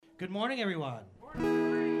Good morning, everyone.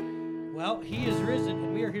 Well, he is risen,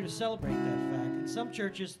 and we are here to celebrate that fact. In some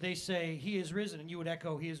churches, they say, he is risen, and you would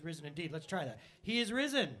echo, he is risen indeed. Let's try that. He is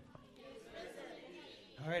risen.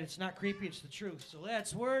 All right, it's not creepy, it's the truth. So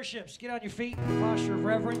let's worship. Just get on your feet in a posture of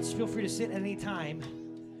reverence. Feel free to sit at any time.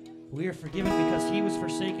 We are forgiven because he was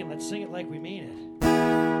forsaken. Let's sing it like we mean it.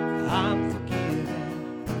 I'm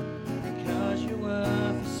forgiven because you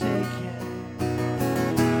were forsaken.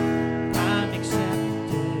 I'm accepted.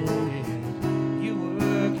 You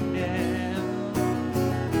were condemned.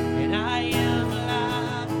 And I am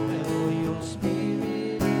alive. Well, your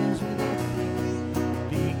spirit is within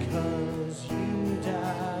me because you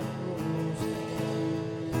died and rose again.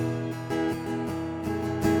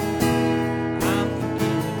 I'm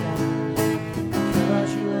forgiven because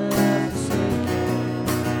you were forsaken.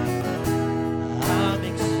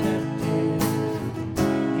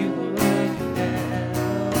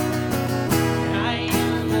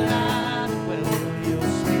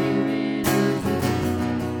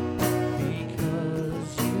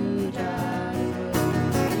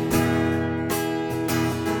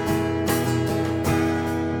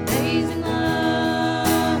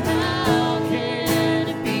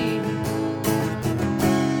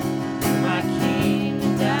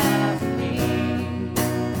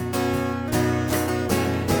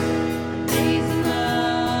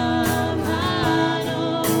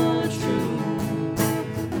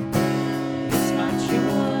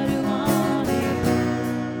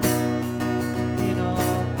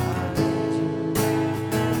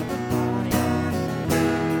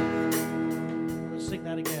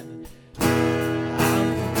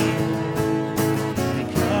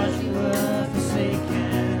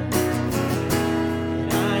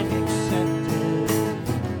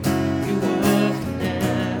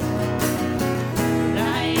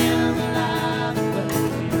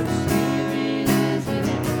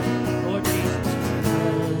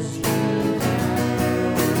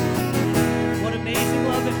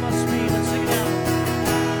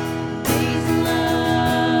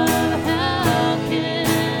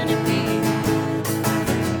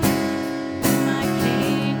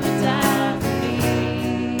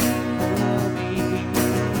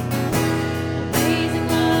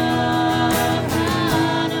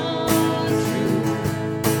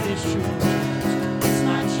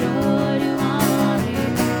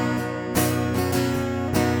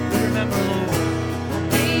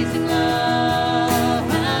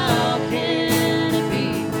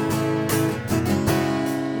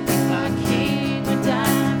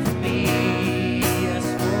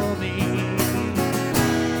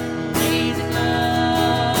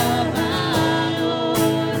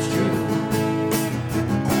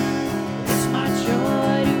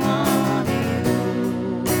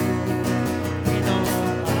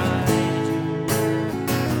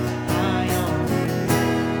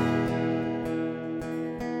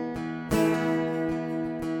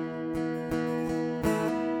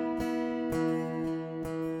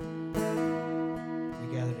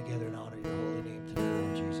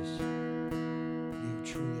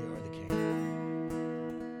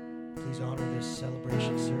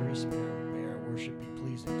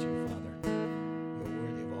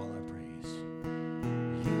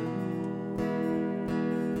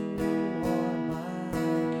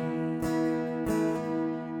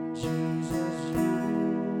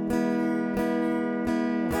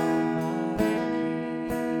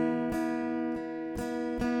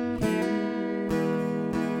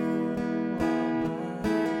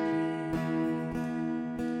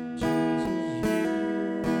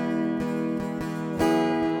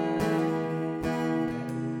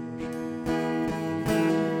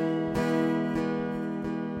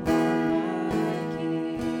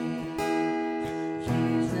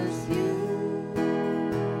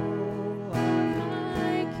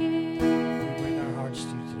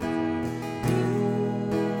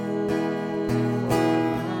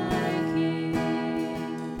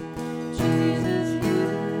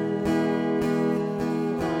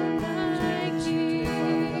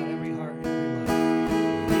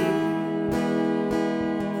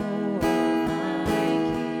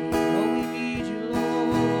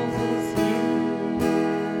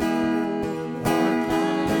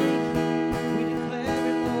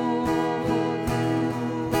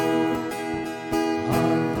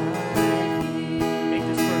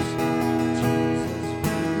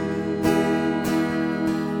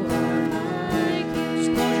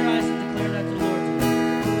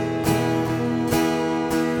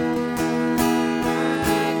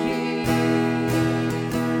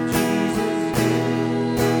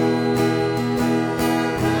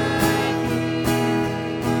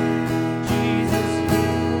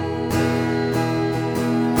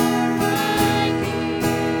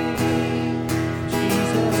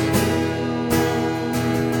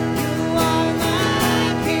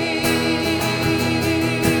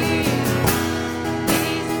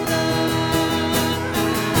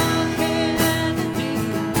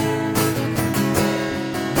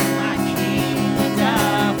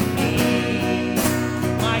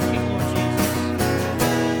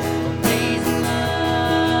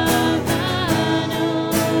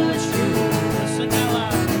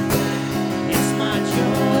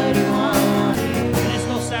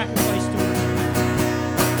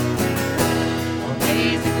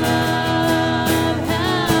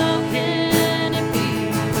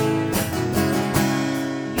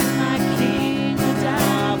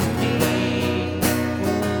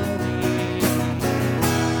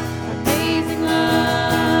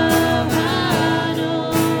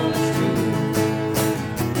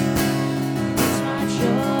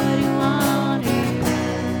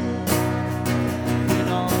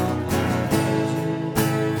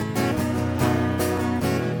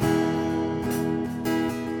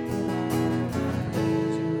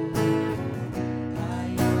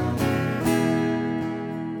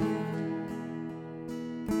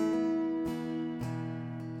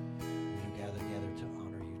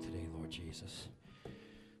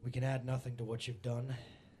 We can add nothing to what you've done.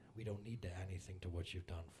 We don't need to add anything to what you've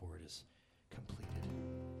done, for it is completed.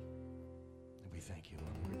 And we thank you,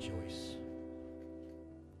 Lord. We rejoice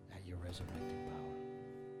at your resurrecting power.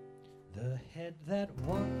 The head that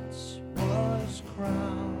once was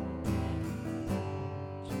crowned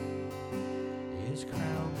is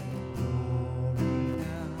crowned in glory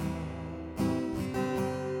now.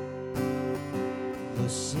 The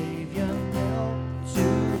Savior knelt to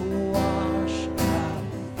wash our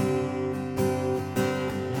feet.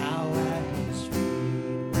 Now at his feet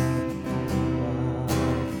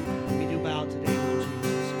we do bow today, Lord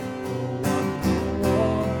Jesus. The one who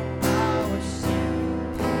wore our sin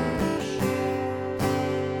and shame.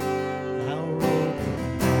 Thou robe of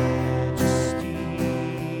majesty.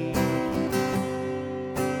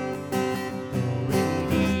 The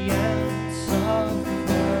radiance of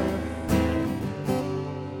perfect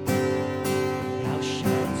now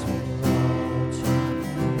shines for all to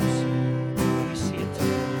see. We see it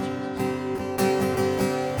today, Jesus.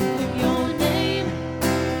 Your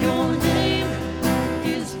name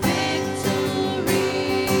is victory.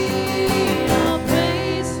 Our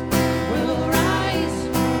praise will rise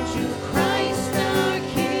to Christ our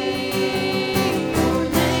King.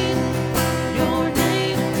 Your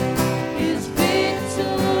name is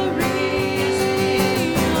victory.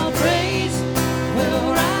 Our praise will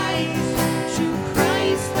rise to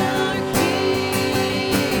Christ our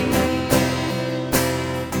King.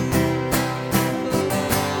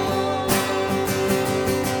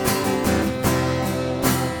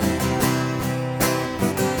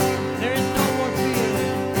 There is no more fear.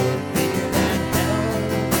 The fear that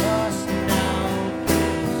held us now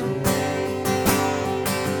gives way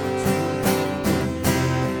to Him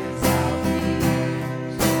who is our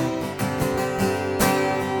peace.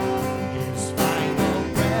 His final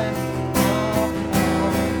breath upon the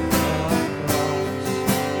cross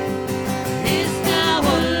Is now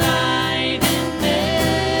alive in me.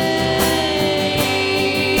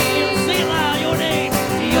 Sing aloud your name.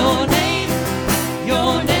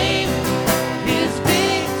 Your name is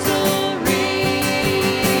victory.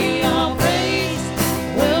 Our praise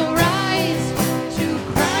will rise to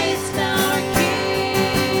Christ our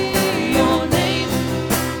King.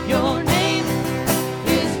 Your name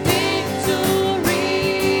is victory.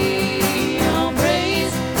 Our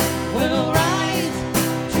praise will rise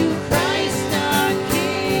to Christ our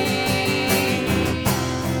King.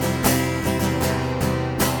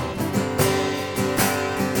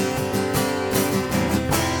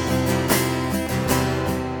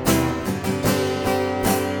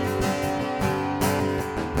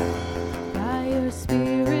 By your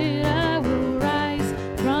Spirit I will rise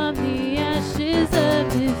from the ashes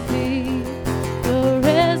of defeat. The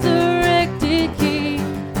resurrected King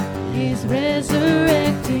is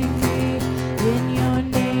resurrecting me. In your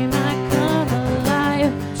name I come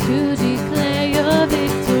alive to declare your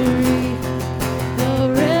victory. The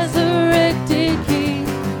resurrected King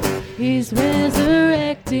is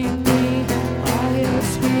resurrecting me. By your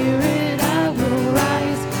Spirit I will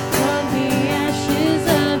rise from the ashes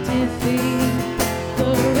of defeat.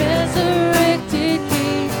 The resurrected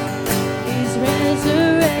King is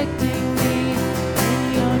resurrecting me. In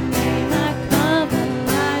your name I come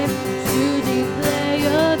alive to declare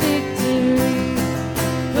your victory.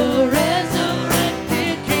 The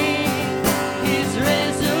resurrected King is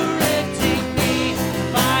resurrecting me.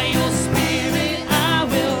 By your Spirit I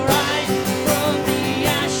will rise from the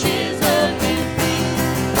ashes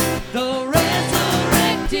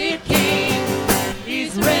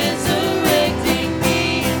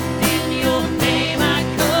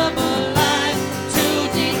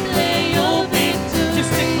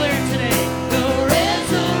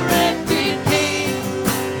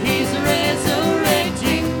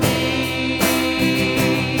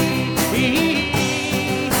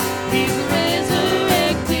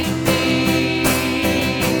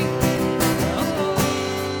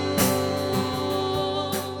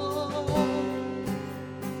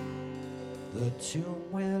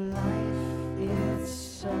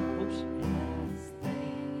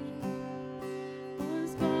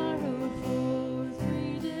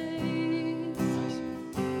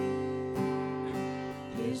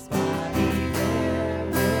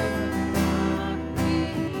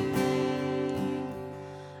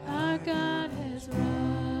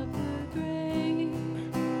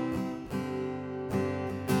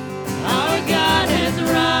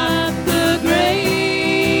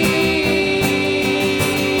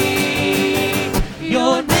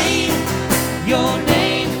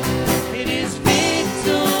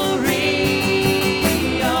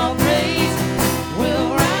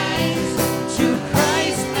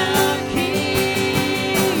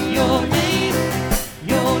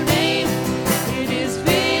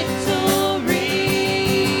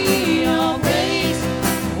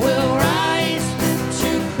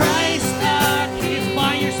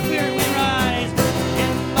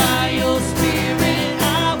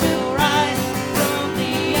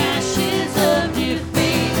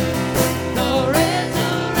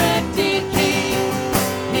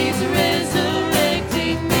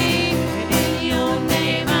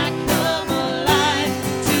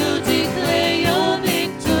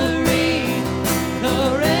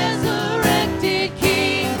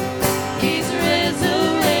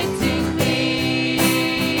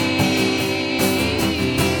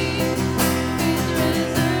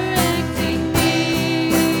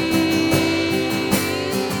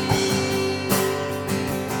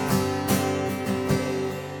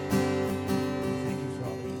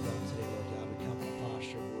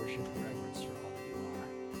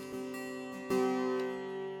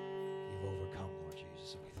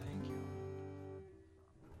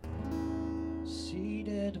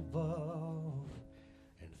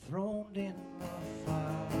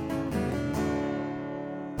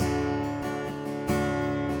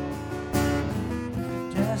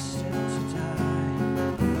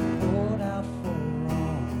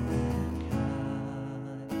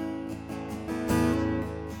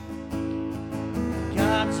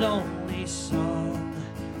God's only Son,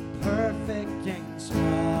 perfect and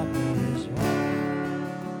spotless one.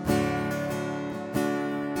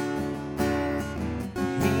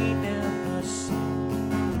 He never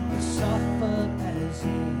sinned or suffered as he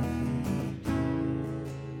did.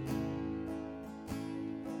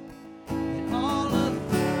 And all authority,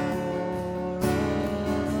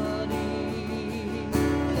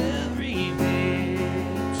 every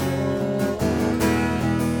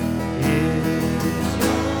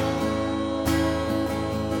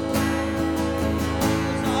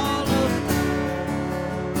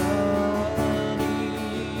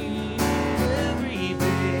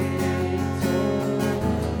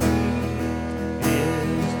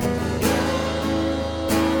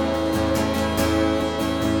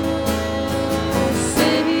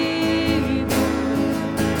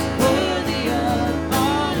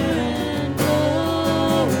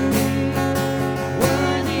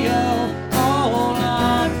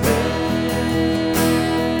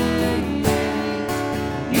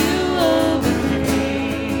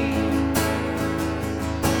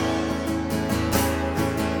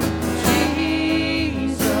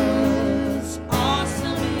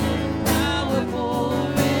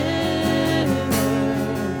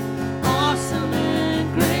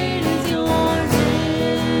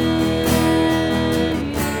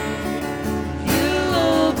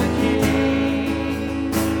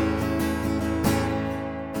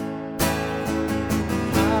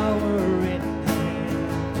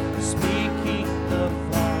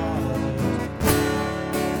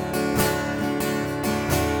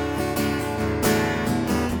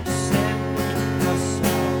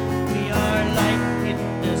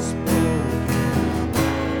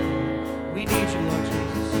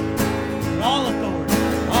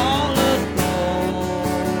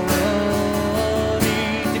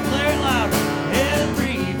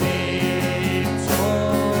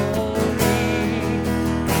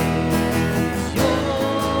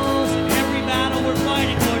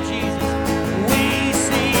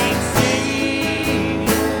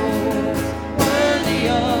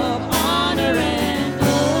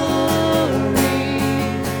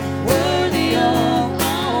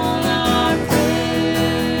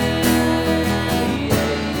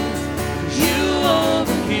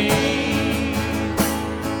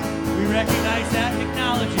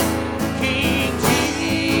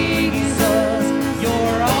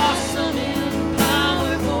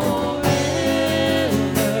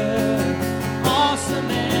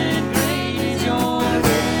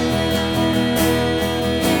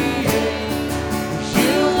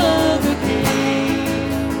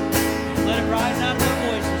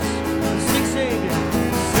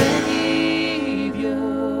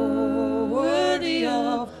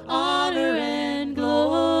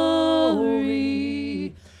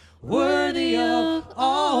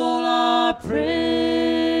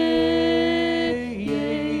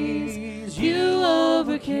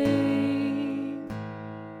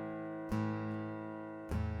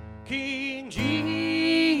King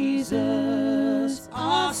Jesus,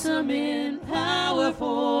 awesome in power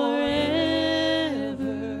forever.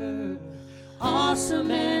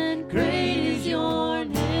 Awesome and great is your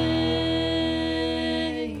name,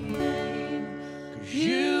 'cause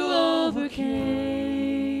you overcame.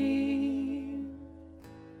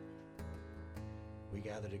 We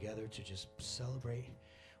gather together to just celebrate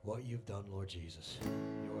what you've done, Lord Jesus.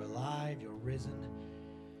 You're alive, you're risen,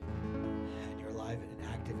 and you're alive and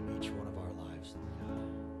active in each one of our lives.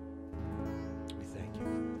 We thank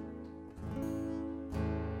you.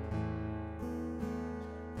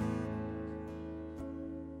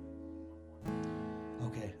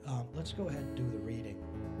 Okay, let's go ahead and do the reading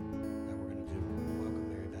that we're going to do. We'll welcome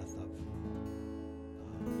Mary Beth up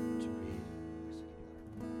to read.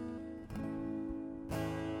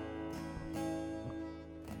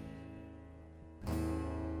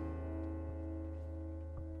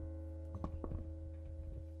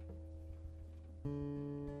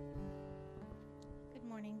 Good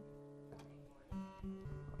morning.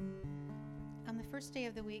 On the first day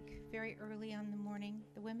of the week, very early on the morning,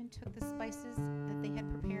 the women took the spices that they had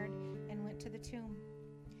prepared and went to the tomb.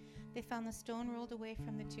 They found the stone rolled away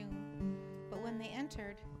from the tomb, but when they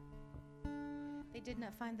entered, they did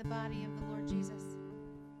not find the body of the Lord Jesus.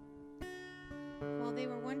 While they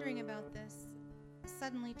were wondering about this,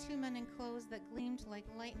 suddenly 2 men in clothes that gleamed like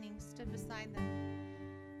lightning stood beside them.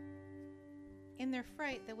 In their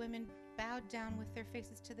fright, the women bowed down with their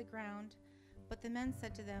faces to the ground, but the men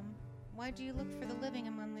said to them, "Why do you look for the living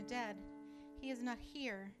among the dead? He is not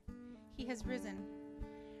here. He has risen.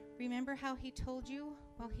 Remember how he told you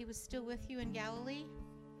while he was still with you in Galilee?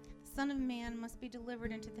 The Son of Man must be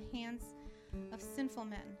delivered into the hands of sinful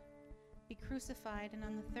men, be crucified, and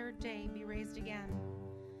on the third day be raised again."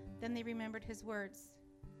 Then they remembered his words.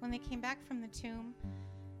 When they came back from the tomb,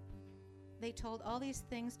 they told all these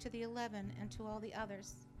things to the 11 and to all the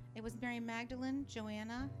others. It was Mary Magdalene,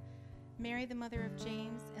 Joanna, Mary the mother of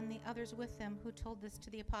James, and the others with them who told this to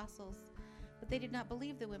the apostles. But they did not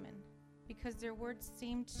believe the women, because their words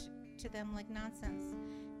seemed to them like nonsense.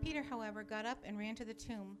 Peter, however, got up and ran to the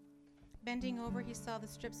tomb. Bending over, he saw the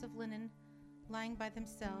strips of linen lying by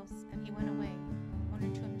themselves, and he went away,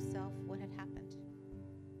 wondering to himself what had happened.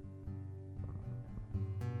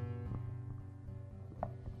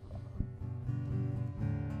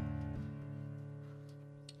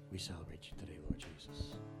 We celebrate you today, Lord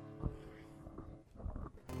Jesus.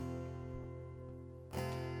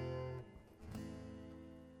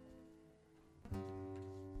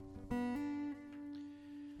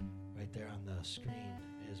 Right there on the screen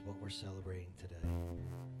is what we're celebrating today.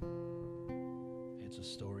 It's a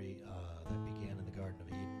story that began in the Garden of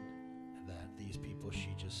Eden that these people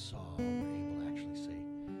she just saw were able to actually see.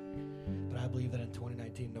 But I believe that in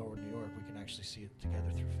 2019 Norwood, New York, we can actually see it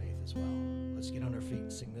together through faith as well. Let's get on our feet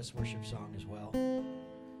and sing this worship song as well.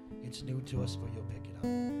 It's new to us, but you'll pick it up.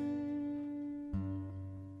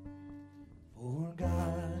 For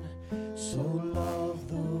God so loved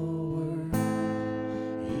the world,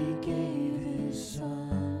 he gave his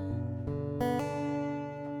Son,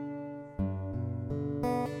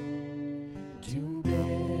 to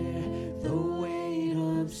bear the weight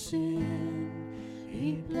of sin.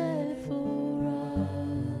 He bled for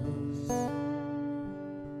us.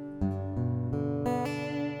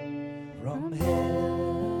 From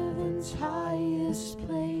heaven's highest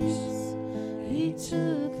place, he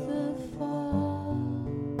took the fall.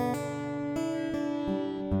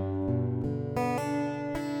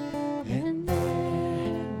 And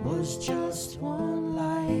there was just one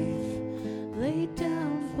life laid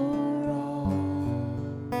down for all.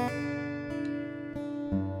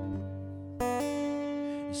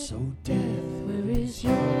 So death, where is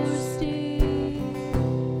your sting?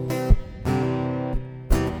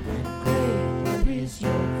 And grave, where is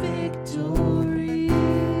your victory?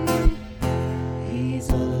 He's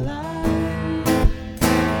alive.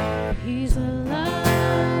 He's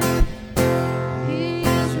alive. He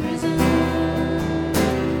is risen.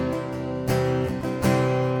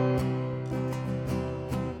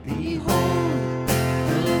 Behold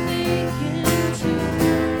the vacant tomb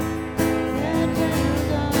that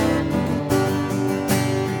held our Lord.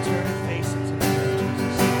 Turn and face into the Lord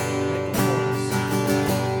Jesus. Make a voice.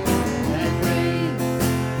 That grave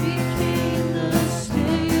became the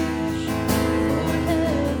stage for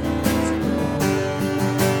heaven's glory.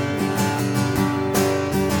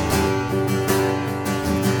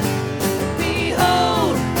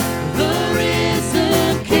 Behold the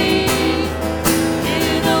risen King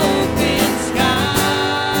in open sky.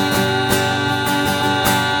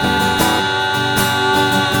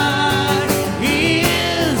 He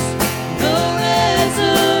is the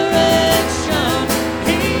resurrection.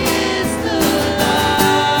 He is the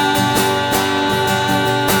life.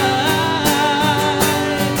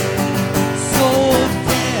 So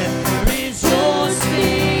death, where is your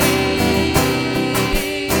sting?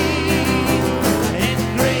 And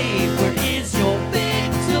grave, where is your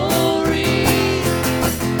victory?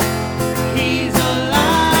 He's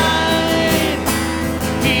alive.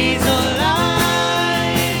 He's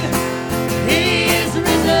alive. He is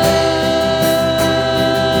risen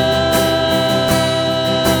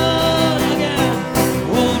again.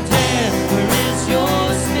 Oh, death, where is your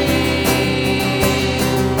sting?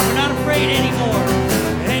 We're not afraid anymore.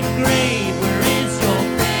 And grave, where is your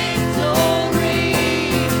victory?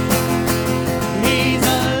 He's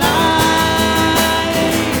alive.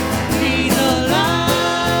 He's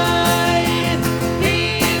alive.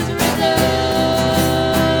 He's risen.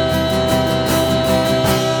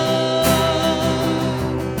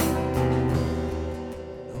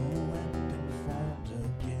 No weapon formed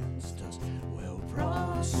against us will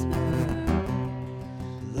prosper.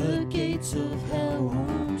 The gates of hell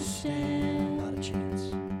won't stand. Not a chance.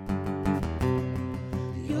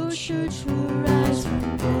 Your church will rise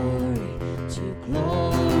from glory to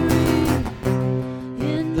glory.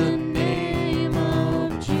 In the name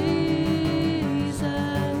of Jesus.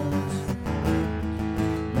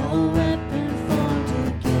 No weapon formed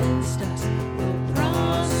against us will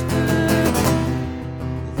prosper.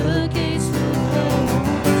 The gates of hell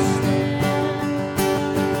won't stand.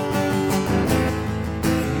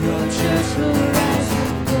 Your church will rise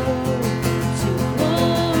from glory to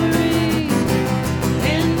glory.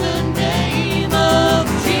 In the name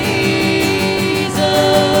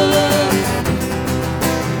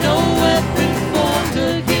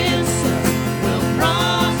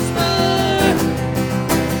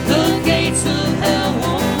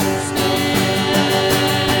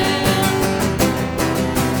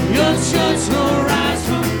church will rise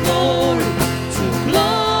from glory to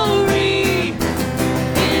glory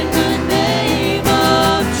in the name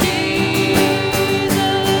of Jesus.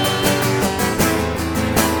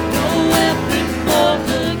 No weapon formed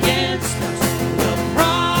against us will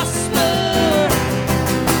prosper,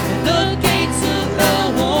 and the gates of hell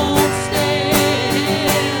won't stand.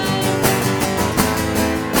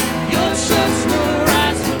 Your church will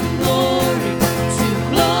rise from glory to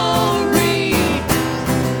glory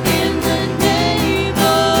in the name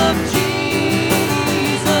of Jesus.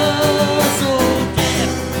 Oh,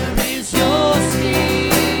 death, where is your sting?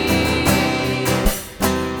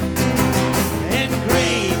 And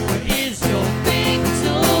grave, where is your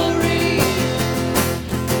victory?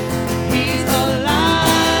 He's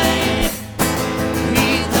alive.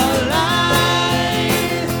 He's alive.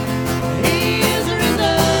 He is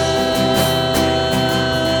risen.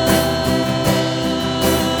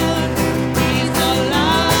 He's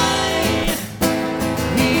alive.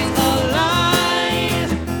 He's alive.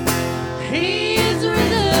 He is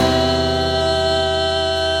risen.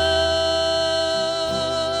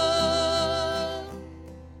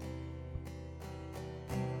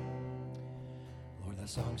 Lord, that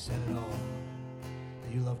song said it all.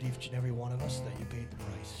 That you loved each and every one of us, that you paid the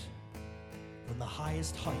price. From the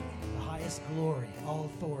highest height, the highest glory, all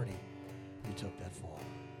authority, you took that fall.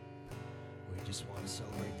 We just want to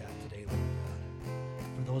celebrate that today, Lord God.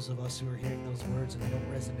 For those of us who are hearing those words and they don't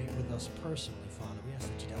resonate with us personally, Father, we ask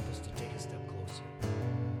that you'd help us to take a step closer.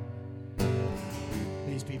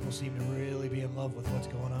 These people seem to really be in love with what's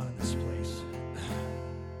going on in this place.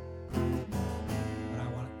 But I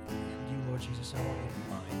want you, Lord Jesus, I want you to be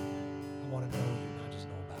mine. I want to know you, not just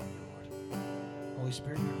know about you, Lord. Holy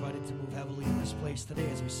Spirit, you're invited to move heavily in this place today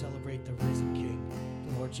as we celebrate the risen King,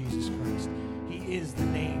 the Lord Jesus Christ. He is the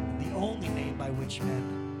name, the only name by which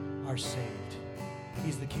men are saved.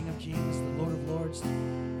 He's the King of Kings, the Lord of Lords.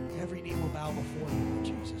 Every knee will bow before you, Lord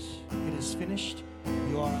Jesus. It is finished.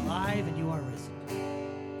 You are alive and you are risen.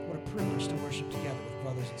 What a privilege to worship together with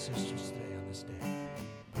brothers and sisters today on this day.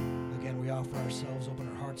 Again, we offer ourselves, open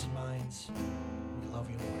our hearts and minds. We love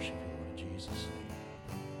you and worship you, Lord, in Jesus' name.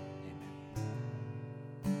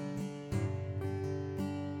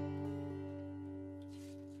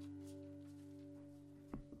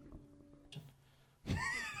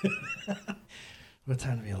 What a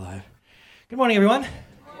time to be alive. Good morning, everyone. Good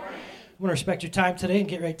morning. I want to respect your time today and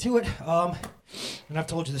get right to it. And I've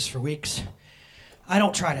told you this for weeks. I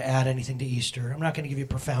don't try to add anything to Easter. I'm not going to give you a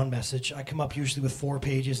profound message. I come up usually with 4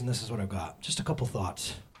 pages, and this is what I've got. Just a couple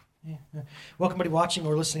thoughts. Welcome, everybody watching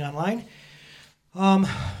or listening online. We're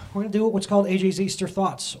going to do what's called AJ's Easter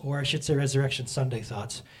Thoughts, or I should say Resurrection Sunday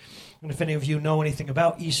Thoughts. And if any of you know anything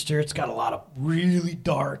about Easter, it's got a lot of really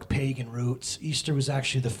dark pagan roots. Easter was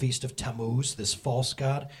actually the feast of Tammuz, this false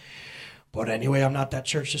god. But anyway, I'm not that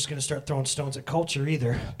church just going to start throwing stones at culture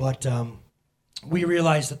either. But we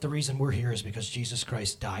realize that the reason we're here is because Jesus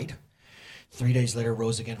Christ died. 3 days later,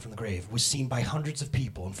 rose again from the grave, was seen by hundreds of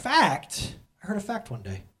people. In fact, I heard a fact one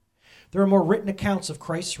day. There are more written accounts of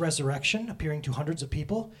Christ's resurrection appearing to hundreds of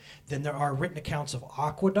people than there are written accounts of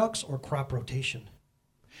aqueducts or crop rotation.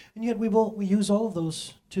 And yet we use all of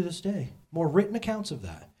those to this day. More written accounts of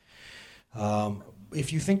that.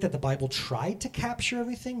 If you think that the Bible tried to capture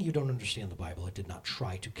everything, you don't understand the Bible. It did not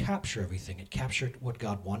try to capture everything. It captured what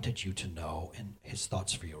God wanted you to know and his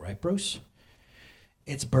thoughts for you, right, Bruce?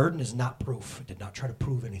 Its burden is not proof. It did not try to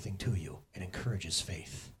prove anything to you. It encourages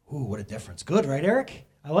faith. Ooh, what a difference. Good, right, Eric?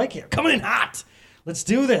 I like it. Coming in hot. Let's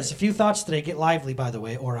do this. A few thoughts today. Get lively, by the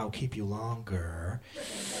way, or I'll keep you longer.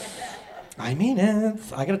 I mean it.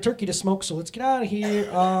 I got a turkey to smoke, so let's get out of here.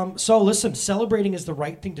 So listen, celebrating is the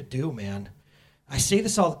right thing to do, man. I say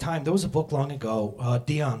this all the time. There was a book long ago.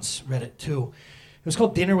 Dion's read it too. It was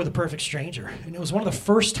called Dinner with a Perfect Stranger. And it was one of the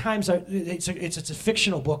first times, it's a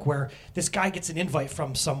fictional book where this guy gets an invite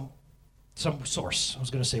from some source. I was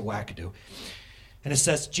going to say wackadoo. And it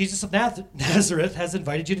says, Jesus of Nazareth has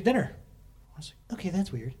invited you to dinner. I was like, okay,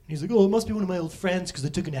 that's weird. And he's like, oh, it must be one of my old friends because I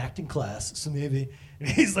took an acting class, so maybe. And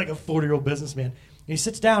he's like a 40-year-old businessman. And he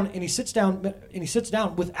sits down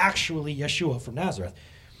with actually Yeshua from Nazareth.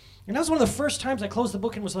 And that was one of the first times I closed the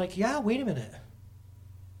book and was like, yeah, wait a minute.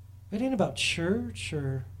 It ain't about church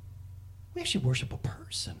or... We actually worship a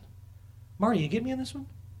person. Marty, you get me on this one?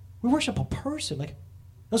 We worship a person. Like, that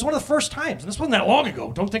was one of the first times. And this wasn't that long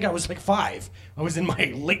ago. Don't think I was like 5. I was in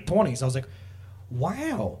my late 20s. I was like,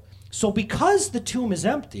 wow. So because the tomb is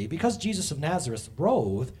empty, because Jesus of Nazareth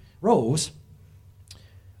rose,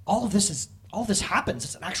 all of this happens.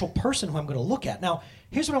 It's an actual person who I'm going to look at. Now,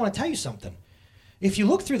 here's what I want to tell you something. If you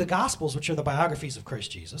look through the Gospels, which are the biographies of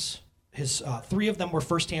Christ Jesus, Three of them were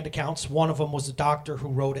firsthand accounts. One of them was a doctor who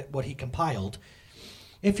wrote it, what he compiled.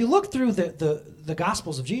 If you look through the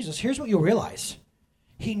Gospels of Jesus, here's what you'll realize.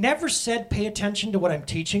 He never said, pay attention to what I'm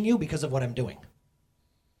teaching you because of what I'm doing.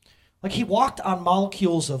 Like he walked on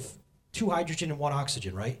molecules of 2 hydrogen and 1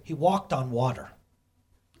 oxygen, right? He walked on water.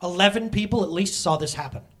 11 people at least saw this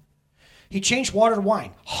happen. He changed water to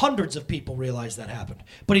wine. Hundreds of people realized that happened.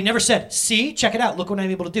 But he never said, see, check it out. Look what I'm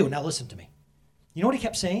able to do. Now listen to me. You know what he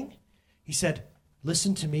kept saying? He said,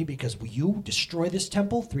 listen to me because will you destroy this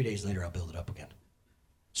temple? 3 days later, I'll build it up again.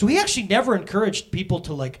 So he actually never encouraged people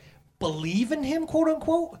to like believe in him, quote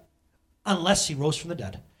unquote, unless he rose from the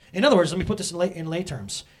dead. In other words, let me put this in lay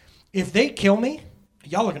terms. If they kill me,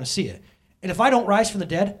 y'all are going to see it. And if I don't rise from the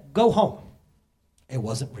dead, go home. It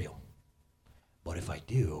wasn't real. But if I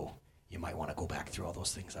do, you might want to go back through all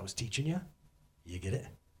those things I was teaching you. You get it?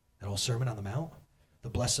 That whole Sermon on the Mount. The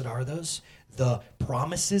blessed are those. The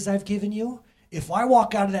promises I've given you. If I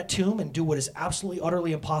walk out of that tomb and do what is absolutely,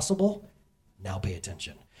 utterly impossible, now pay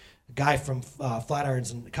attention. A guy from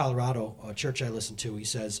Flatirons in Colorado, a church I listen to, he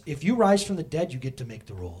says, if you rise from the dead, you get to make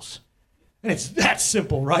the rules. And it's that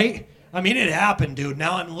simple, right? I mean, it happened, dude.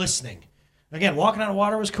 Now I'm listening. Again, walking on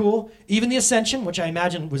water was cool. Even the ascension, which I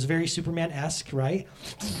imagine was very Superman-esque, right?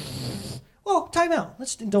 Well, time out.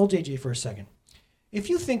 Let's indulge AJ for a second. If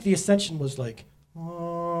you think the ascension was like,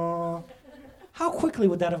 how quickly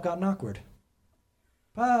would that have gotten awkward?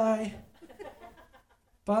 Bye.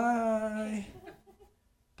 Bye.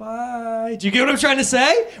 Bye. Do you get what I'm trying to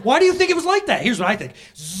say? Why do you think it was like that? Here's what I think.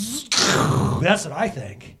 That's what I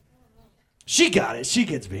think. She got it. She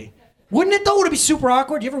gets me. Wouldn't it, though? Would it be super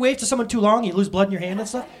awkward? You ever wave to someone too long, you lose blood in your hand and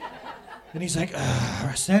stuff? And he's like,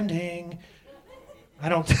 ascending. I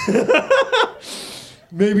don't...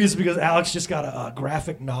 Maybe it's because Alex just got a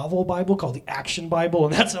graphic novel Bible called the Action Bible,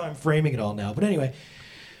 and that's how I'm framing it all now. But anyway,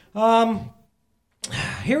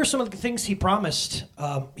 here are some of the things he promised.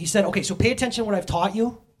 He said, okay, so pay attention to what I've taught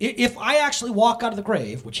you. If I actually walk out of the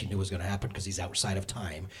grave, which he knew was going to happen because he's outside of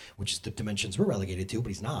time, which is the dimensions we're relegated to, but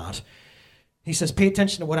he's not. He says, pay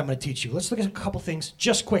attention to what I'm going to teach you. Let's look at a couple things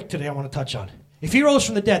just quick today I want to touch on. If he rose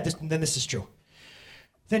from the dead, then this is true.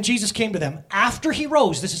 Then Jesus came to them. After he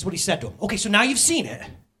rose, this is what he said to them. Okay, so now you've seen it.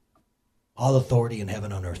 All authority in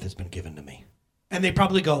heaven and earth has been given to me. And they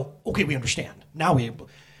probably go, okay, we understand. Now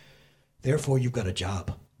therefore, you've got a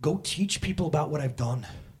job. Go teach people about what I've done.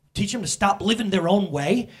 Teach them to stop living their own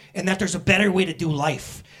way and that there's a better way to do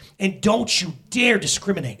life. And don't you dare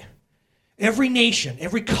discriminate. Every nation,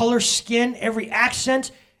 every color, skin, every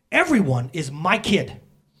accent, everyone is my kid.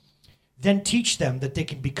 Then teach them that they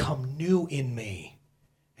can become new in me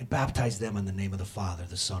and baptize them in the name of the Father,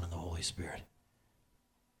 the Son, and the Holy Spirit.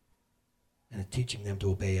 And teaching them to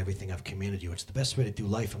obey everything I've commanded you. It's the best way to do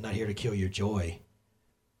life. I'm not here to kill your joy.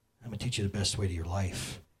 I'm going to teach you the best way to your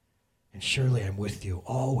life. And surely I'm with you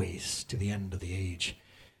always to the end of the age.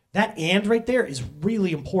 That and right there is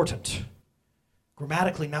really important.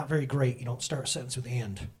 Grammatically not very great. You don't start a sentence with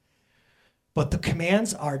and. But the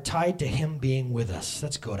commands are tied to him being with us.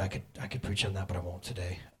 That's good. I could preach on that, but I won't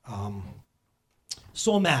today.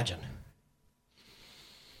 So imagine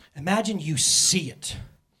you see it.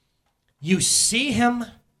 You see him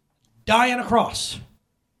die on a cross.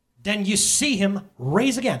 Then you see him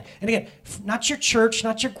raise again. And again, not your church,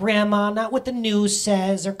 not your grandma, not what the news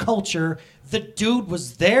says or culture. The dude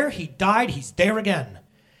was there. He died. He's there again.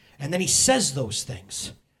 And then he says those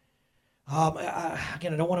things.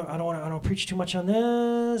 Again, I don't want to preach too much on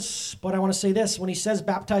this, but I want to say this. When he says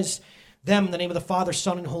baptize them in the name of the Father,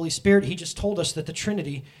 Son, and Holy Spirit, he just told us that the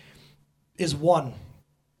Trinity is one.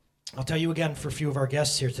 I'll tell you again for a few of our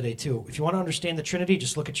guests here today too. If you want to understand the Trinity,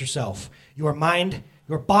 just look at yourself. Your mind,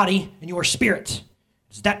 your body, and your spirit.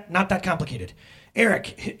 It's not that complicated.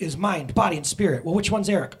 Eric is mind, body, and spirit. Well, which one's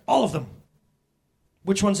Eric? All of them.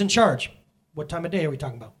 Which one's in charge? What time of day are we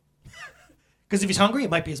talking about? Because if he's hungry, it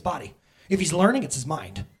might be his body. If he's learning, it's his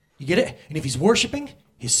mind. You get it? And if he's worshiping,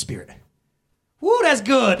 his spirit. Woo, that's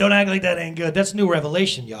good. Don't act like that ain't good. That's new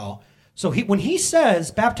revelation, y'all. So when he says,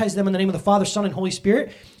 baptize them in the name of the Father, Son, and Holy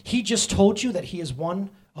Spirit, he just told you that he is one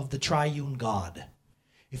of the triune God.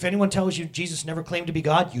 If anyone tells you Jesus never claimed to be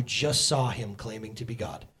God, you just saw him claiming to be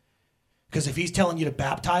God. Because if he's telling you to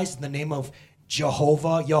baptize in the name of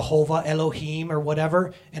Jehovah, Elohim, or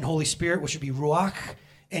whatever, and Holy Spirit, which would be Ruach,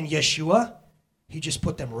 and Yeshua, he just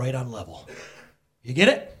put them right on level. You get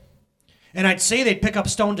it? And I'd say they'd pick up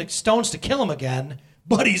stones to kill him again,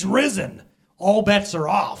 but he's risen. All bets are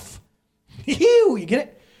off. You get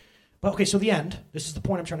it? But okay, so the end. This is the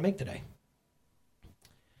point I'm trying to make today.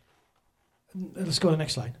 Let's go to the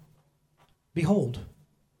next slide. Behold,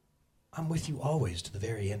 I'm with you always to the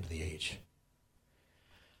very end of the age.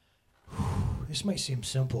 This might seem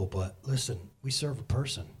simple, but listen, we serve a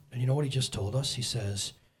person. And you know what he just told us? He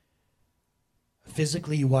says,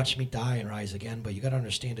 physically you watch me die and rise again, but you got to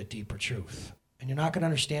understand a deeper truth. And you're not going to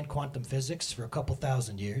understand quantum physics for a couple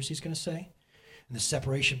thousand years, he's going to say. And the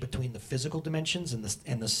separation between the physical dimensions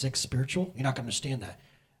and the sixth spiritual, you're not going to understand that.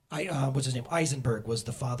 What's his name? Heisenberg was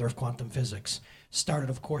the father of quantum physics. Started,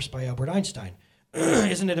 of course, by Albert Einstein.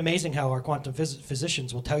 Isn't it amazing how our quantum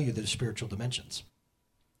physicians will tell you the spiritual dimensions?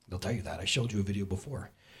 They'll tell you that. I showed you a video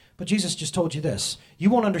before. But Jesus just told you this. You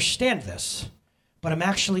won't understand this, but I'm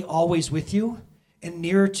actually always with you and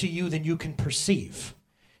nearer to you than you can perceive.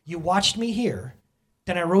 You watched me here,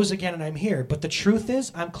 then I rose again and I'm here. But the truth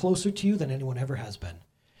is, I'm closer to you than anyone ever has been.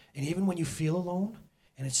 And even when you feel alone,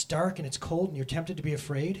 and it's dark and it's cold and you're tempted to be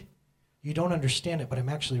afraid, you don't understand it, but I'm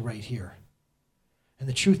actually right here. And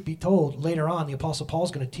the truth be told, later on, the Apostle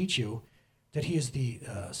Paul's going to teach you that he is the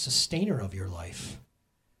sustainer of your life.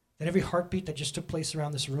 That every heartbeat that just took place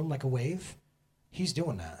around this room like a wave, he's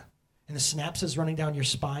doing that. And the synapses running down your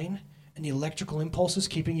spine and the electrical impulses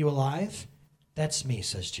keeping you alive, that's me,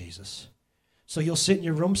 says Jesus. So you'll sit in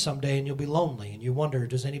your room someday and you'll be lonely and you wonder,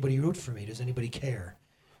 does anybody root for me? Does anybody care?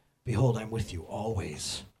 Behold, I'm with you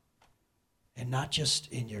always. And not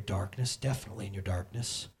just in your darkness, definitely in your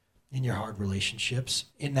darkness, in your hard relationships,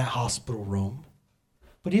 in that hospital room,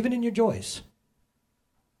 but even in your joys.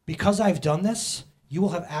 Because I've done this, you will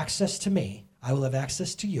have access to me. I will have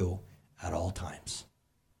access to you at all times,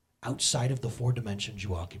 outside of the 4 dimensions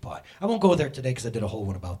you occupy. I won't go there today because I did a whole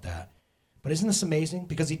one about that. But isn't this amazing?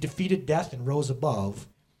 Because he defeated death and rose above,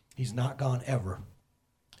 he's not gone ever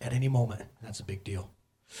at any moment. That's a big deal.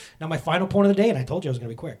 Now, my final point of the day, and I told you I was going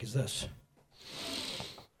to be quick, is this.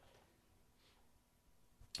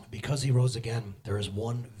 Because he rose again, there is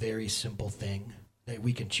one very simple thing that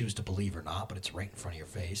we can choose to believe or not, but it's right in front of your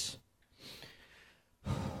face.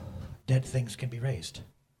 Dead things can be raised.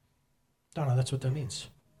 Donna, that's what that means.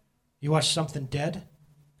 You watch something dead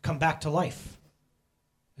come back to life.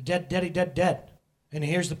 Dead. And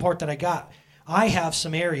here's the part that I got. I have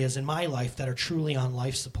some areas in my life that are truly on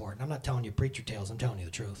life support. And I'm not telling you preacher tales. I'm telling you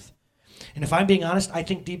the truth. And if I'm being honest, I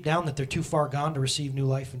think deep down that they're too far gone to receive new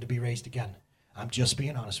life and to be raised again. I'm just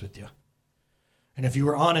being honest with you. And if you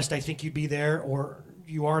were honest, I think you'd be there, or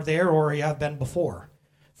you are there, or you have been before.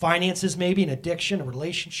 Finances, maybe, an addiction, a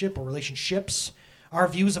relationship, or relationships. Our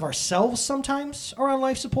views of ourselves sometimes are on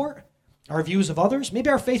life support. Our views of others, maybe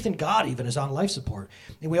our faith in God even is on life support.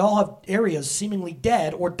 And we all have areas seemingly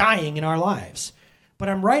dead or dying in our lives. But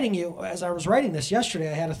I'm writing you, as I was writing this yesterday,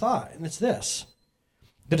 I had a thought, and it's this.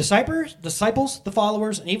 The disciples, the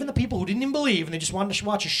followers, and even the people who didn't even believe and they just wanted to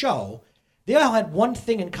watch a show, they all had one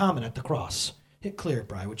thing in common at the cross. Hit clear,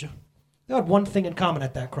 Brian, would you? They had one thing in common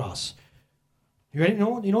at that cross. You ready? You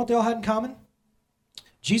know what they all had in common?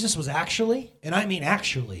 Jesus was actually, and I mean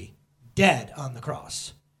actually, dead on the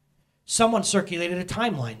cross. Someone circulated a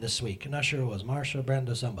timeline this week. I'm not sure who it was. Marsha,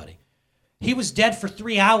 Brenda, somebody. He was dead for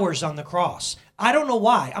 3 hours on the cross. I don't know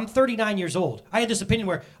why. I'm 39 years old. I had this opinion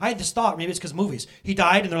where I had this thought, maybe it's because of movies. He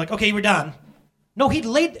died, and they're like, okay, we're done. No, he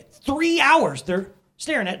laid 3 hours. They're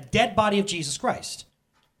staring at dead body of Jesus Christ.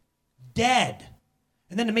 Dead.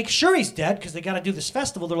 And then to make sure he's dead, because they got to do this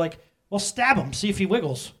festival, they're like, well, stab him, see if he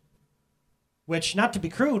wiggles. Which, not to be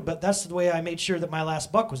crude, but that's the way I made sure that my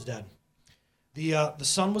last buck was dead. The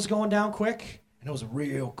sun was going down quick, and it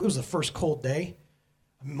was the first cold day.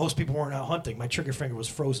 I mean, most people weren't out hunting. My trigger finger was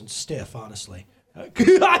frozen stiff, honestly.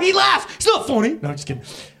 He laughed. It's not funny. No, I'm just kidding.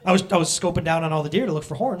 I was scoping down on all the deer to look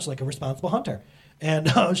for horns like a responsible hunter.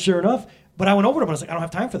 And sure enough, but I went over to him and I was like, I don't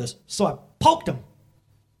have time for this. So I poked him.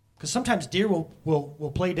 Because sometimes deer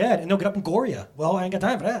will play dead and they'll get up and gore you. Well, I ain't got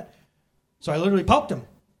time for that. So I literally poked him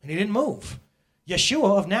and he didn't move.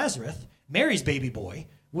 Yeshua of Nazareth, Mary's baby boy,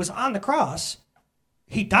 was on the cross.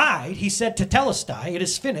 He died. He said, Tetelestai, it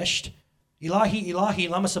is finished. Ilahi, Ilahi,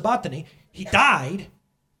 lama sabachthani. He died.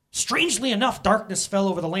 Strangely enough, darkness fell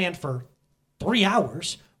over the land for 3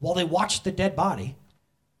 hours while they watched the dead body.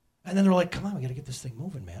 And then they're like, come on, we got to get this thing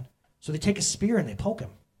moving, man. So they take a spear and they poke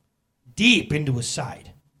him deep into his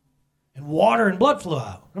side. And water and blood flew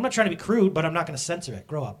out. I'm not trying to be crude, but I'm not going to censor it.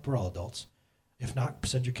 Grow up. We're all adults. If not,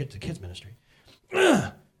 send your kid to the kids ministry.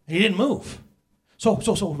 And he didn't move. So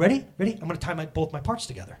ready? I'm going to tie both my parts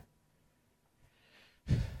together.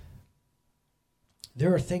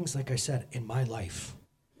 There are things, like I said, in my life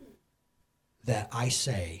that I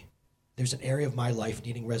say, there's an area of my life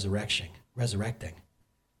needing resurrecting.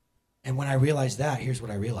 And when I realized that, here's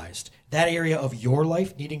what I realized. That area of your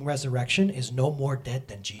life needing resurrection is no more dead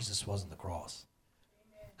than Jesus was on the cross.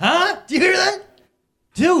 Huh? Do you hear that?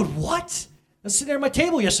 Dude, what? I was sitting there at my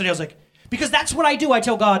table yesterday. I was like, because that's what I do. I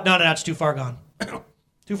tell God, no, it's too far gone.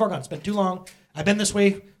 Too far gone. It's been too long. I've been this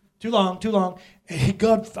way too long. And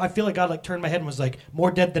God, I feel like God like turned my head and was like,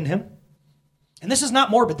 more dead than him. And this is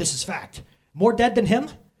not morbid. This is fact. More dead than him.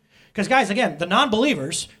 Because guys, again, the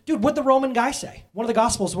non-believers, dude, what'd the Roman guy say? One of the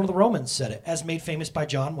Gospels, one of the Romans said it, as made famous by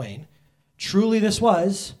John Wayne. Truly this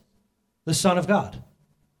was the Son of God.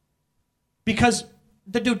 Because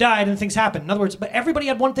the dude died and things happened. In other words, but everybody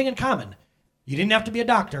had one thing in common. You didn't have to be a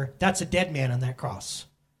doctor. That's a dead man on that cross.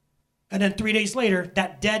 And then 3 days later,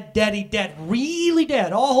 that dead, really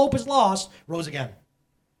dead, all hope is lost, rose again.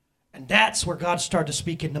 And that's where God started to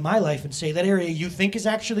speak into my life and say, that area you think is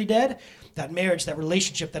actually dead, that marriage, that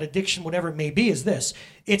relationship, that addiction, whatever it may be, is this.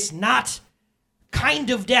 It's not kind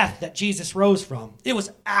of death that Jesus rose from. It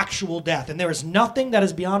was actual death. And there is nothing that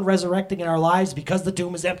is beyond resurrecting in our lives because the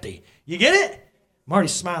tomb is empty. You get it?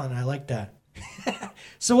 Marty's smiling, and I like that.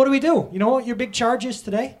 So what do we do? You know what your big charge is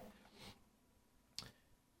today?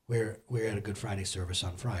 We're at a Good Friday service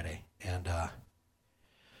on Friday, and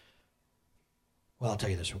well, I'll tell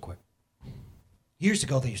you this real quick. Years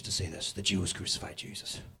ago, they used to say this: the Jews crucified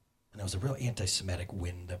Jesus, and there was a real anti-Semitic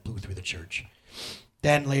wind that blew through the church.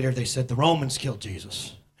 Then later, they said the Romans killed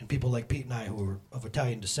Jesus, and people like Pete and I, who were of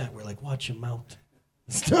Italian descent, were like, "Watch your mouth."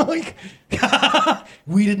 It's not like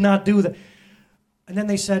we did not do that. And then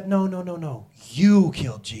they said, no, you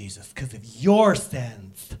killed Jesus because of your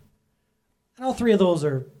sins. And all three of those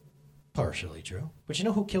are partially true. But you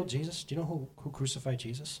know who killed Jesus? Do you know who crucified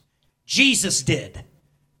Jesus? Jesus did.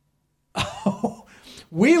 Oh,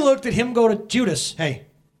 we looked at him go to Judas. Hey,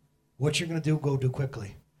 what you're going to do, go do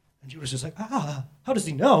quickly. And Judas is like, how does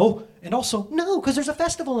he know? And also, no, because there's a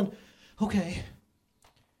festival. And okay.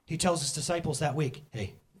 He tells his disciples that week,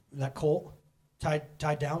 hey, that colt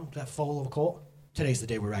tied down, that foal of a colt, today's the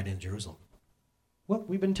day we're riding into Jerusalem. What?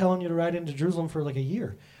 We've been telling you to ride into Jerusalem for like a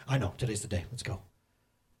year. I know, today's the day. Let's go.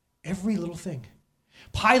 Every little thing.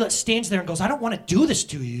 Pilate stands there and goes, I don't want to do this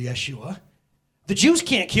to you, Yeshua. The Jews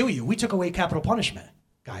can't kill you. We took away capital punishment,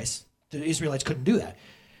 guys. The Israelites couldn't do that.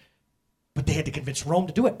 But they had to convince Rome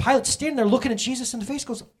to do it. Pilate's standing there looking at Jesus in the face,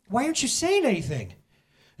 goes, why aren't you saying anything?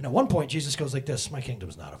 And at one point, Jesus goes like this, my kingdom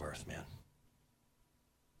is not of earth, man.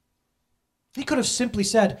 He could have simply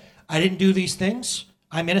said, I didn't do these things.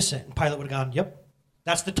 I'm innocent. And Pilate would have gone, yep.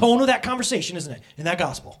 That's the tone of that conversation, isn't it? In that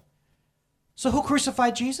gospel. So who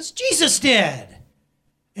crucified Jesus? Jesus did.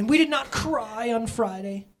 And we did not cry on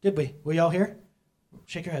Friday, did we? Were y'all here?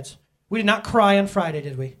 Shake your heads. We did not cry on Friday,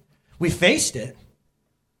 did we? We faced it.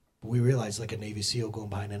 But we realized, like a Navy SEAL going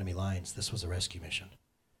behind enemy lines, this was a rescue mission.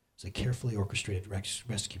 It's a carefully orchestrated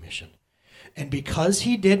rescue mission. And because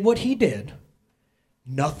he did what he did,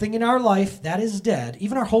 nothing in our life that is dead,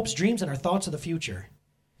 even our hopes, dreams, and our thoughts of the future,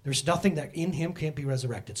 there's nothing that in him can't be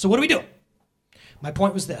resurrected. So what do we do? My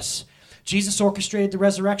point was this. Jesus orchestrated the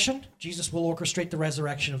resurrection. Jesus will orchestrate the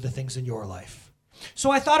resurrection of the things in your life.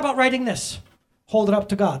 So I thought about writing this. Hold it up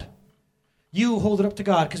to God. You hold it up to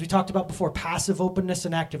God, because we talked about before passive openness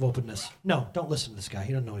and active openness. No, don't listen to this guy.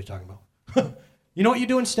 He doesn't know what he's talking about. You know what you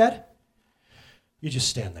do instead? You just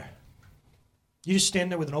stand there. You just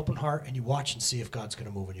stand there with an open heart and you watch and see if God's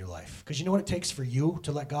going to move in your life. Because you know what it takes for you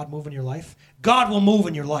to let God move in your life? God will move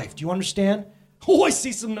in your life. Do you understand? Oh, I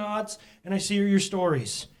see some nods and I see your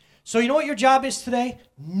stories. So you know what your job is today?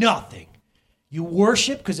 Nothing. You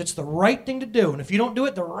worship because it's the right thing to do. And if you don't do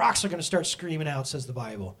it, the rocks are going to start screaming out, says the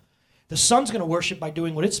Bible. The sun's going to worship by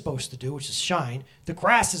doing what it's supposed to do, which is shine. The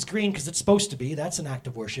grass is green because it's supposed to be. That's an act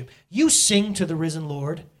of worship. You sing to the risen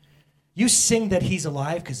Lord. You sing that he's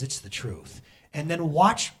alive because it's the truth. And then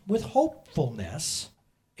watch with hopefulness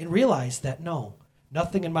and realize that, no,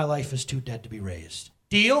 nothing in my life is too dead to be raised.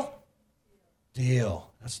 Deal?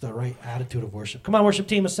 Deal. That's the right attitude of worship. Come on, worship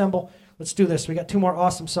team, assemble. Let's do this. We got 2 more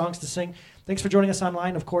awesome songs to sing. Thanks for joining us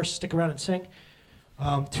online. Of course, stick around and sing.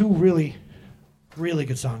 2 really, really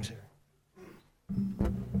good songs here.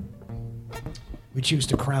 We choose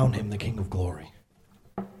to crown him the King of Glory.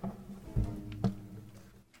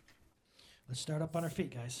 Let's start up on our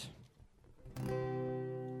feet, guys.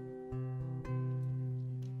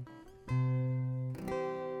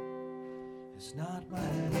 It's not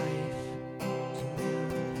my life to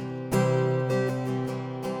live.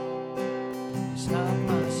 It's not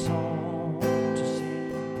my song to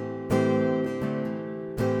sing.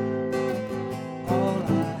 All I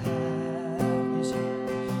have is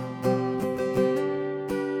his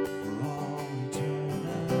for all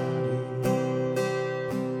eternity.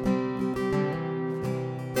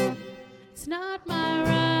 It's not my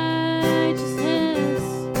righteousness.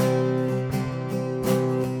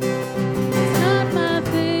 It's not my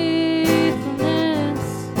faithfulness.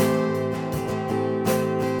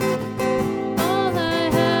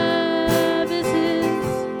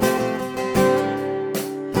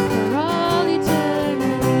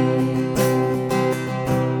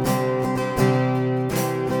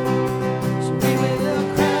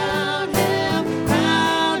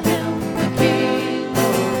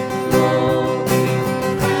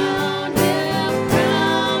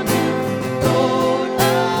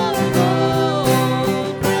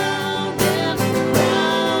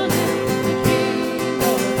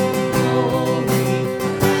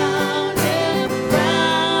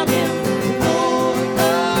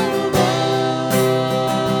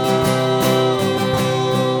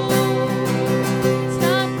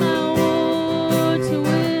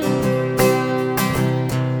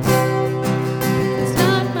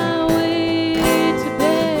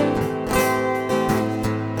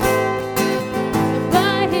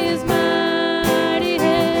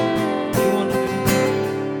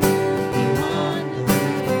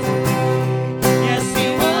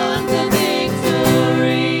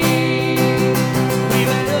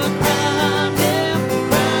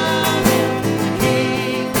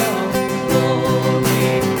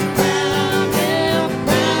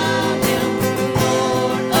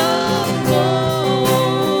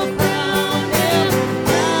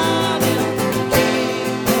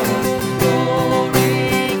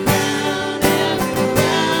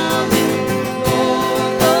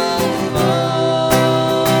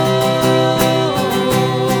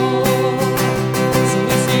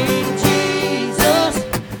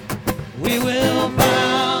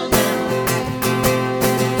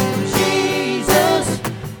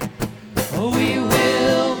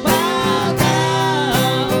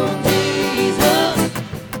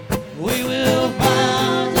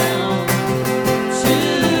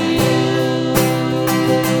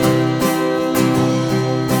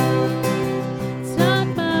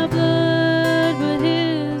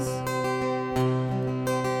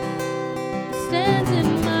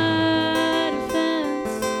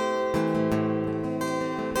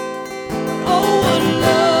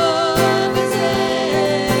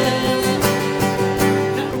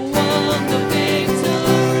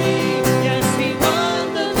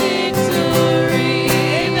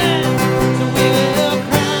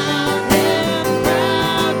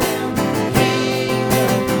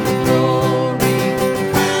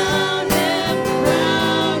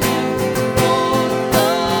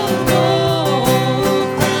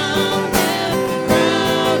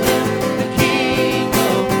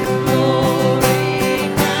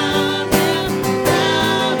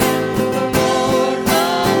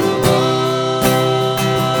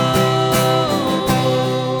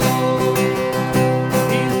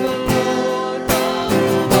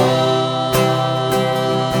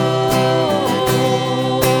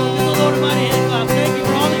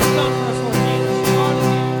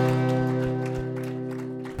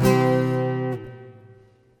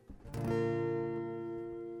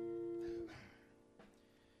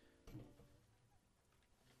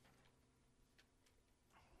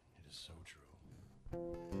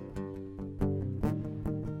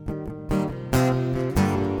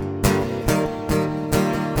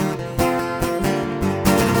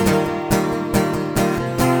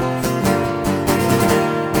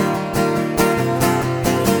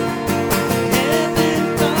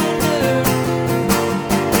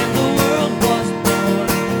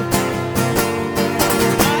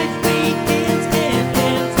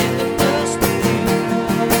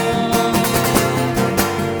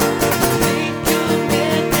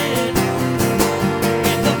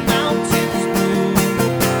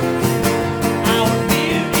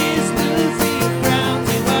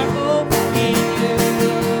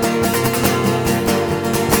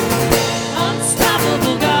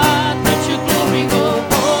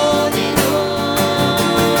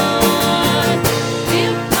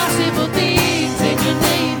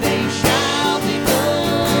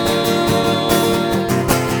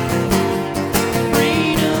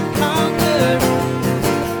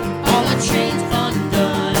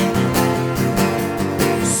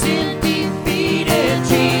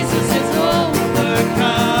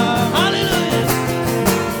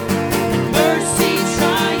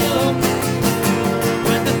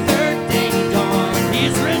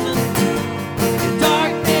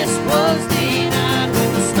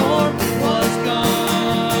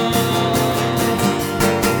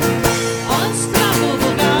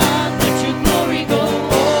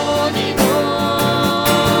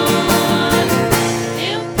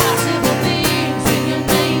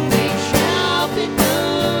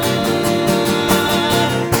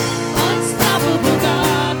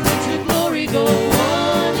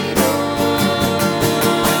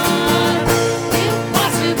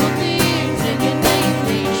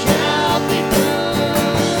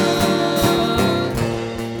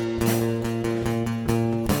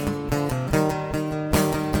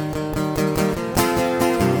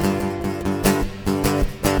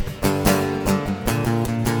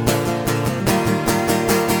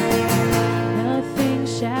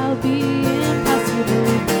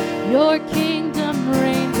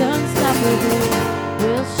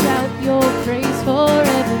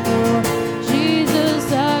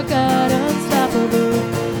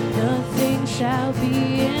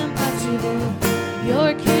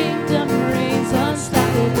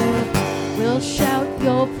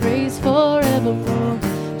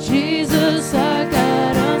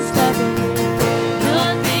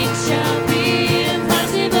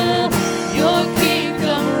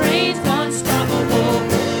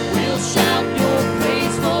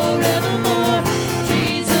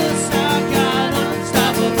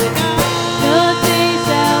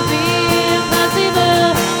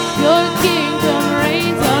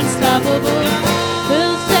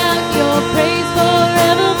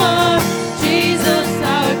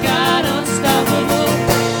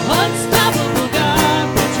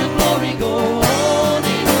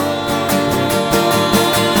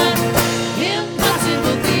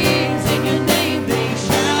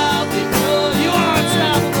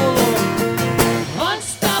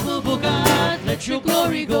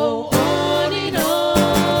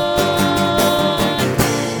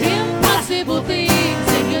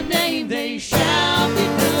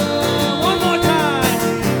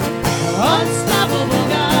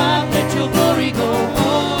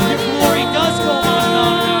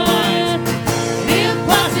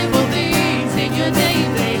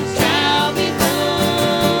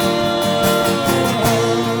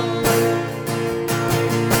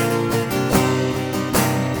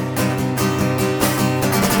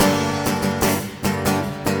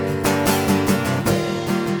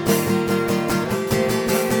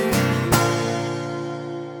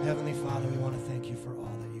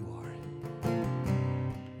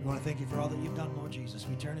 Lord Jesus.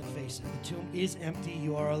 We turn and face it. The tomb is empty.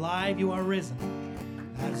 You are alive. You are risen.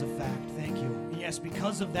 That is a fact. Thank you. And yes,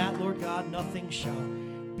 because of that, Lord God, nothing shall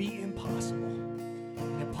be impossible.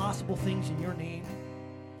 And impossible things in your name,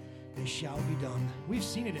 they shall be done. We've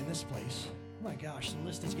seen it in this place. Oh my gosh, the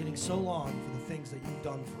list is getting so long for the things that you've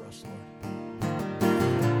done for us, Lord.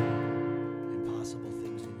 Impossible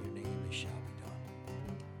things in your name, they shall be done.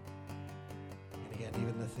 And again,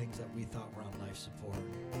 even the things that we thought were on life support,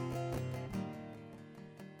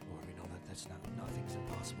 Lord, we know that nothing's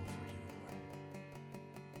impossible for you,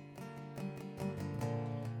 Lord.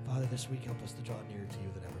 Father, this week help us to draw nearer to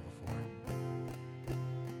you than ever before.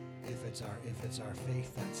 If it's our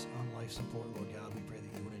faith that's on life support, Lord God, we pray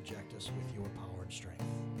that you would inject us with your power and strength.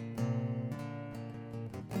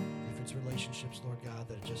 If it's relationships, Lord God,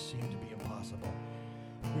 that just seem to be impossible,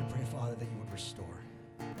 we pray, Father, that you would restore.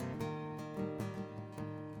 We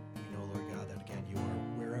know, Lord God, that again, you are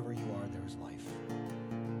wherever you are, there is life.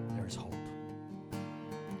 There is hope.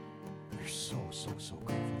 We're so grateful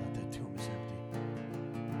that that tomb is empty.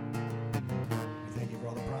 We thank you for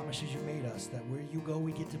all the promises you made us, that where you go,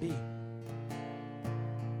 we get to be.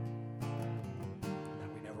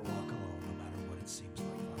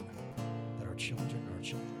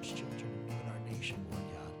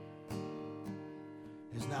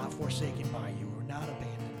 Forsaken by you. We're not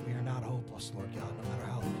abandoned. We are not hopeless, Lord God, no matter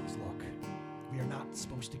how things look. We are not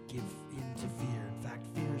supposed to give in to fear. In fact,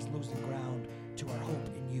 fear is losing ground to our hope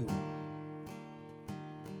in you.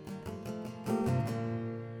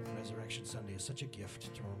 Resurrection Sunday is such a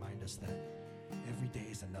gift to remind us that every day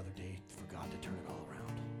is another day for God to turn it all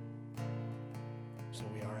around. So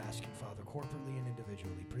we are asking, Father, corporately and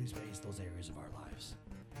individually, please raise those areas of our lives.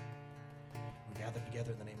 We gather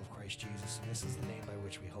together in the name of Christ Jesus, and this is the name by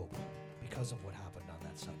which we hope, because of what happened on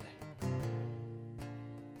that Sunday.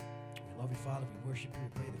 We love you, Father. We worship you. We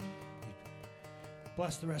pray that you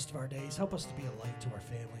bless the rest of our days. Help us to be a light to our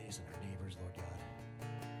families and our neighbors, Lord God.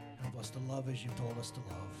 Help us to love as you've told us to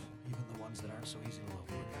love, even the ones that aren't so easy to love,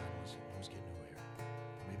 Lord God. Who's getting away?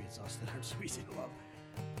 Maybe it's us that aren't so easy to love.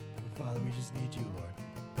 But Father, we just need you, Lord.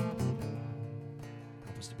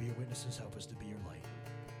 Help us to be your witnesses. Help us to be your light.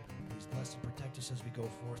 Bless and protect us as we go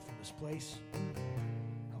forth from this place.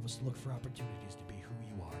 Help us to look for opportunities to be who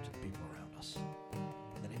you are to the people around us.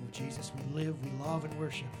 In the name of Jesus, we live, we love, and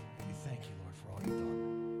worship. And we thank you, Lord, for all you've done.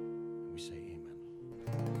 And we say amen.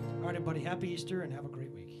 All right, everybody, happy Easter and have a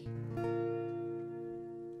great week.